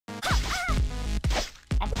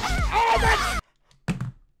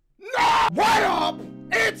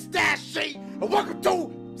It's Dashie, and welcome to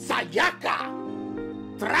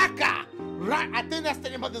Sayaka. Traka. Right, I think that's the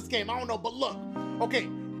name of this game. I don't know, but look. Okay,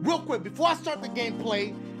 real quick, before I start the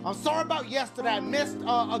gameplay, I'm sorry about yesterday. I missed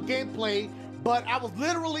a gameplay, but I was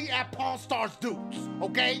literally at Pawn Stars Dukes,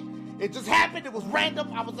 okay? It just happened. It was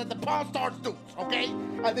random. I was at the Pawn Stars Dukes, okay?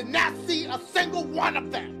 I did not see a single one of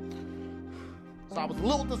them. So I was a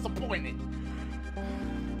little disappointed.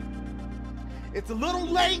 It's a little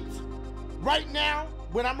late right now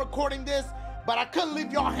when I'm recording this, but I couldn't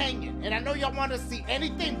leave y'all hanging. And I know y'all want to see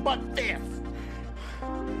anything but this.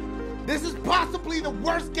 This is possibly the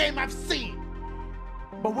worst game I've seen.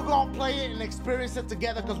 But we're going to play it and experience it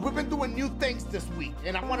together because we've been doing new things this week.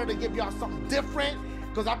 And I wanted to give y'all something different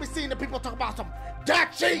because I've been seeing the people talk about some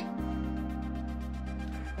Dashie!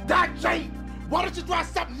 Dashie! Why don't you try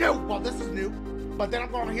something new? Well, this is new. But then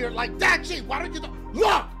I'm going to hear it like, Dashie, why don't you do...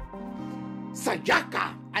 Look!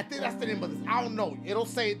 Sayaka! I think that's the name of this. I don't know. It'll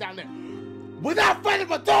say it down there. Without further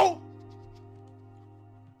ado...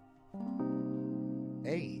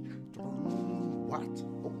 Hey. What?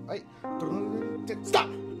 Oh, hey. Stop!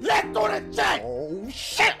 Let's do the check! Oh,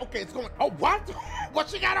 shit! Okay, it's going... Oh, what? What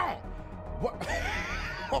she got on? What?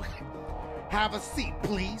 Okay. Have a seat,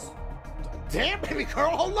 please. Damn, baby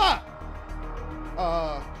girl, hold up.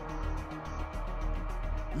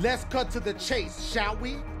 Let's cut to the chase, shall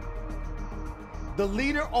we? The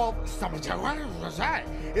leader of is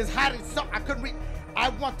hiding something. I couldn't read. I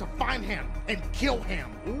want to find him and kill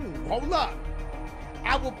him. Ooh, hold up.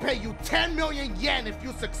 I will pay you 10 million yen if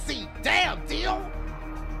you succeed. Damn, deal?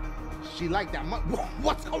 She like that much.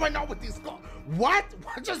 What's going on with these cars? What?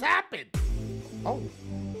 What just happened? Oh.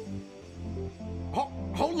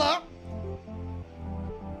 Hold up.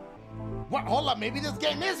 What? Hold up. Maybe this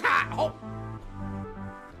game is hot.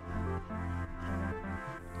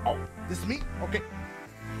 Oh, this me? Okay.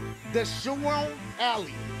 The Sharon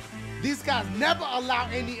Alley. These guys never allow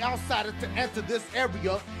any outsider to enter this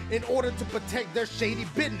area in order to protect their shady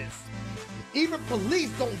business. Even police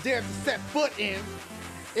don't dare to set foot in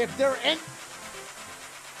if they're in.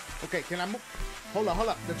 Okay, can I move? Hold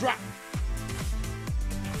up, the drop.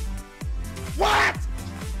 What?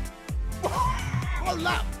 Hold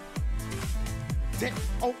up.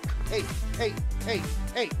 Oh, hey,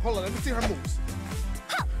 hold on, let me see her moves.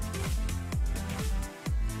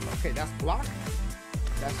 Okay, that's block.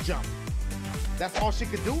 That's jump. That's all she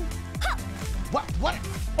could do? What?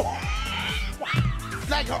 Oh.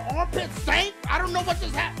 Like her armpit stank? I don't know what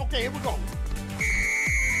just happened. Okay, here we go.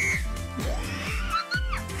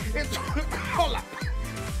 Hold up.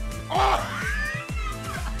 Oh.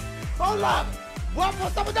 Hold up.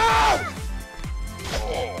 What's up with those?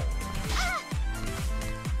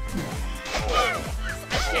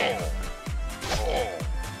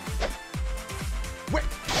 Wait.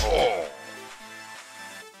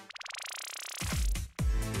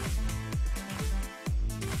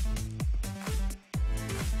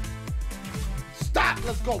 Stop.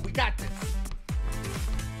 Let's go. We got this.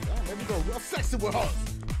 Oh, let me go real sexy with her.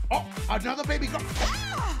 Oh, another baby girl.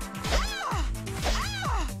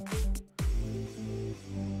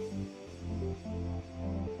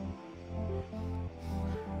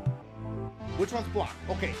 Which one's blocked?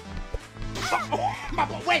 Okay. Oh, my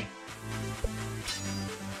boy, wait.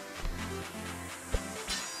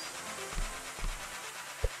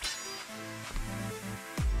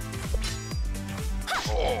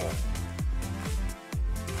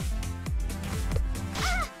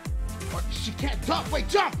 Oh, she can't duck. Wait,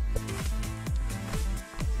 jump.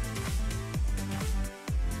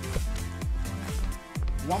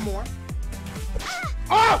 One more.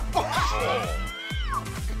 Oh!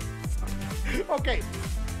 Okay.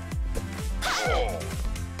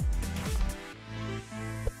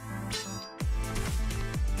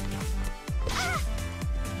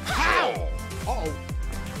 How? Uh-oh.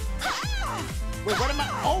 Wait, what am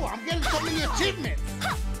I? Oh, I'm getting so many achievements.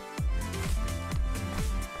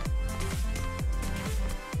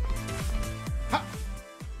 Huh.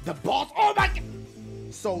 The boss? Oh my God.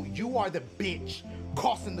 So you are the bitch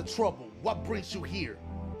causing the trouble. What brings you here?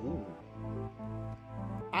 Ooh.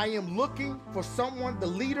 I am looking for someone, the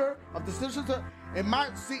leader of the citizens, and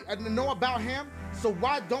might see and know about him. So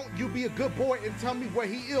why don't you be a good boy and tell me where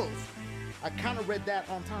he is? I kind of read that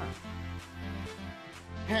on time.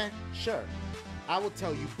 Huh? Sure, I will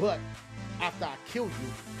tell you, but after I kill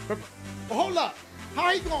you. Hold up! How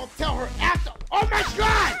are you gonna tell her after? Oh my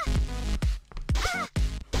God!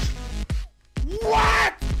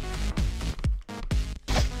 What?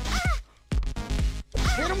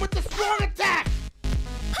 Hit him with the strong attack!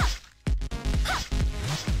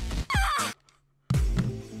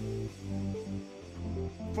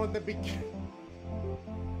 From the beginning.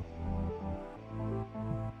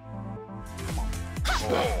 Come on.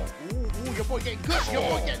 Ooh, your boy getting good. Your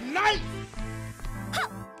boy getting nice.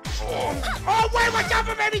 Oh, wait, watch out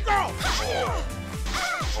for baby girl.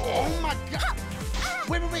 Oh, my God.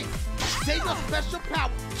 Wait. Save your special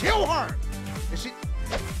power. Kill her. And she...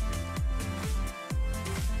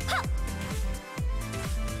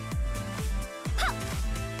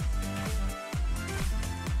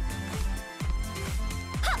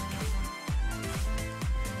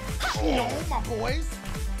 No, my boys.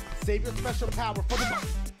 Save your special power for the...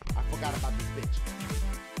 I forgot about this bitch.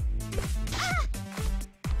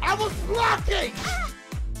 I was blocking!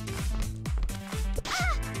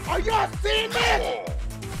 Are y'all seeing this?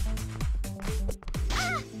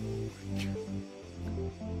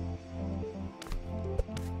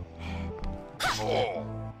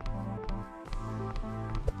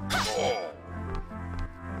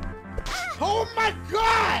 Oh my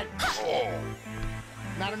God!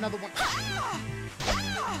 Not another one.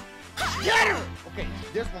 Get her! Okay,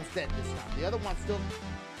 this one's dead this time. The other one's still...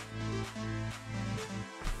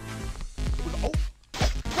 Oh!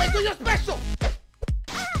 Wait, do your special!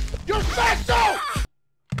 You're special!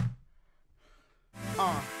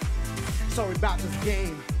 Sorry about this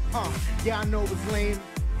game. Yeah, I know it's lame.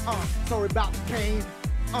 Sorry about the pain.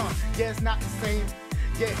 Yeah, it's not the same.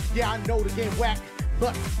 Yeah, I know the game whack.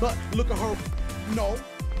 But look at her. No.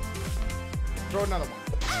 Throw another one.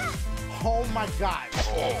 Oh my God.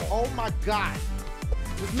 Oh my God.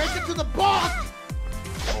 Just make it to the boss.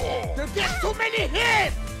 They're getting too many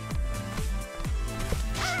hits.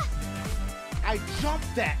 I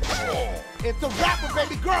jumped that. It's a wrap with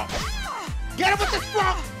baby girl. Get her with the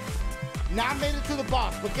strong. Now I made it to the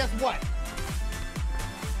boss, but guess what?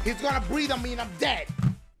 He's gonna breathe on me and I'm dead.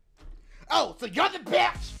 Oh, so you're the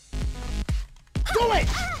bitch? Do it!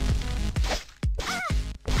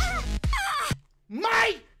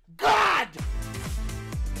 My God!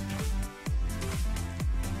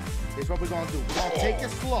 Here's what we're gonna do. We're gonna take it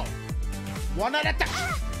slow. One at a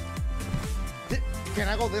time. Can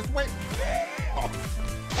I go this way?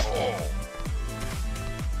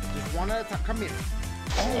 Just one at a time. Come here.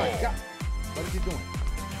 Oh my God. What is he doing?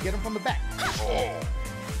 Get him from the back.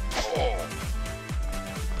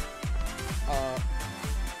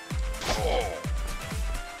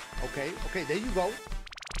 Okay, there you go.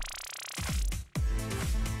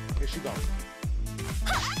 Here she goes.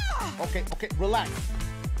 Okay, relax.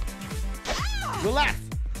 Relax.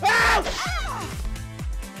 Ow!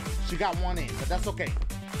 She got one in, but that's okay.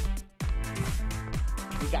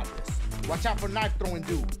 We got this. Watch out for knife throwing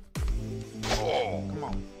dude. Come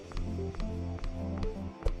on.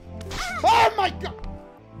 Oh my God!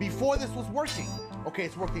 Before this was working. Okay,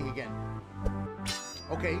 it's working again.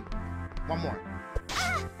 Okay, one more.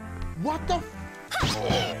 What the f—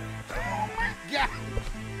 Oh my God!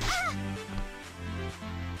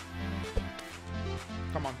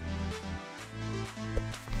 Come on.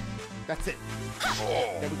 That's it.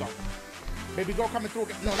 There we go. Baby girl coming through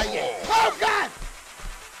again. No, not yet. Oh God!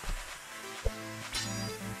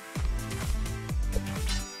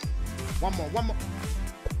 One more.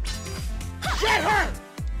 Get her!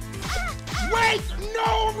 Wait!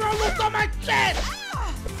 No! Rollers on my chest!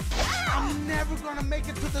 I'm never gonna make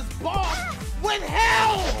it to this boss with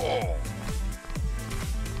hell!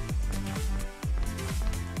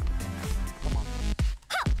 Come on.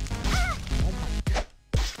 Oh my God.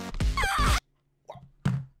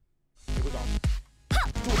 Here we go.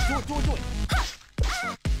 Do it.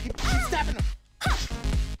 Keep stabbing him.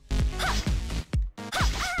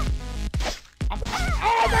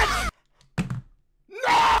 Oh my!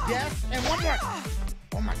 No! Yes, and one more.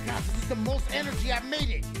 Oh my God, this is the most energy I've made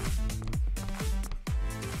it.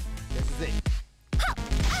 This is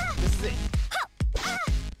it.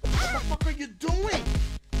 What the fuck are you doing?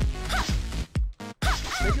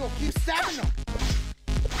 Maybe you'll keep stabbing them.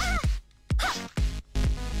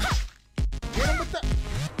 Get him with the...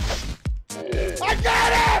 I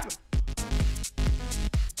got him!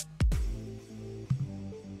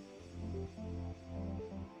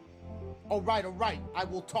 All right. I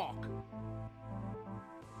will talk.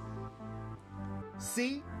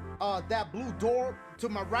 See that blue door to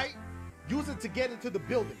my right? Use it to get into the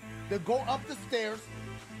building. Then go up the stairs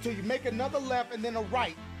till you make another left and then a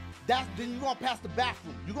right. Then you're gonna pass the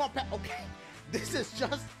bathroom. You're gonna pass. Okay, this is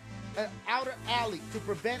just an outer alley to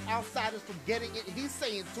prevent outsiders from getting in. He's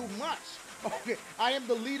saying too much. Okay, I am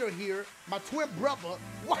the leader here. My twin brother.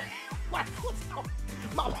 What? What's going on?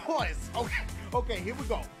 My voice. Okay. Here we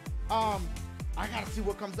go. I gotta see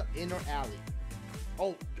what comes up. Inner alley.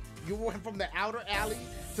 Oh, you went from the outer alley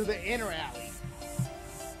to the inner alley.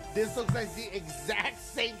 This looks like the exact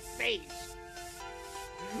same stage.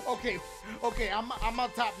 Okay, I'm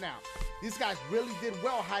on top now. These guys really did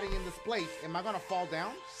well hiding in this place. Am I gonna fall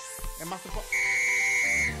down? Am I supposed?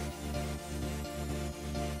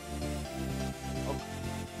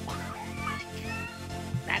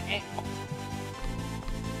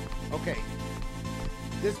 Okay.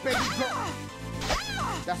 This baby girl.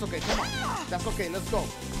 That's okay, come on. That's okay, let's go.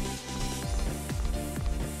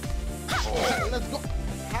 Let's go.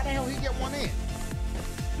 How the hell he get one in?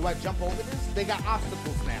 Do I jump over this? They got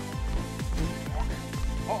obstacles now.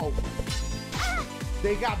 Uh-oh.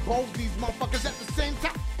 They got both these motherfuckers at the same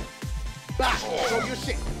time. Back, throw your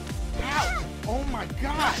shit. Ow. Oh my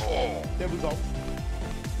God. There we go.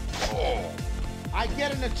 I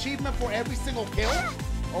get an achievement for every single kill?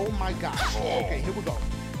 Oh my God. Okay, here we go.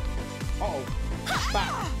 Uh-oh.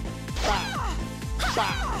 Bow. Bow.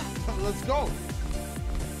 Bow. Let's go.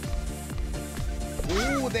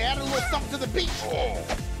 Ooh, they added a little something to the beat.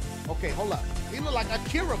 Okay, hold up. He look like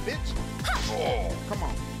Akira, bitch. Come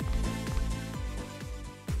on.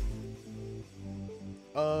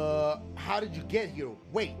 How did you get here?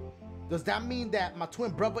 Wait, does that mean that my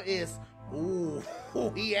twin brother is... Ooh,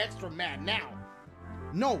 he extra mad now.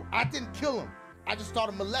 No, I didn't kill him. I just taught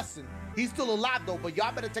him a lesson. He's still alive though, but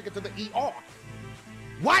y'all better take it to the ER.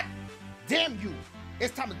 What? Damn you.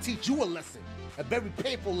 It's time to teach you a lesson. A very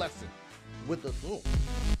painful lesson. With the zoom.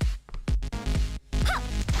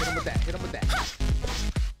 Hit him with that, hit him with that.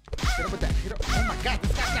 Hit him with that, hit him. Oh my God,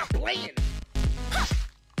 this guy's not playing.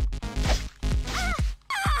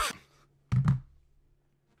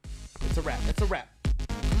 It's a wrap, it's a wrap.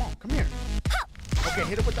 Come on, come here. Okay,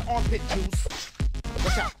 hit him with the armpit juice.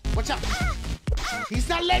 Watch out, watch out. He's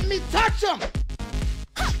not letting me touch him.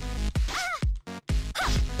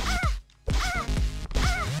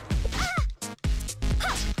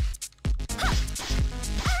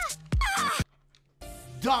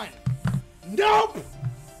 Done. Nope.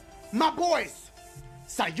 My boys,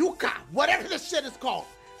 Sayaka, whatever the shit is called.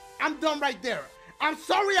 I'm done right there. I'm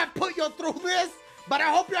sorry I put you through this, but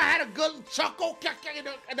I hope you had a good chuckle and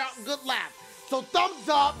a good laugh. So thumbs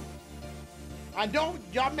up. I know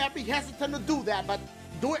y'all may be hesitant to do that, but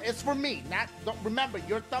do it. It's for me. Don't remember,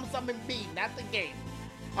 your thumbs up in me, not the game.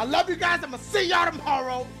 I love you guys. I'm gonna see y'all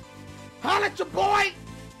tomorrow. Holla at your boy.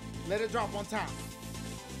 Let it drop one time.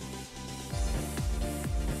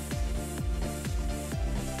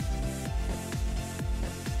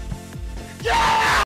 Yeah!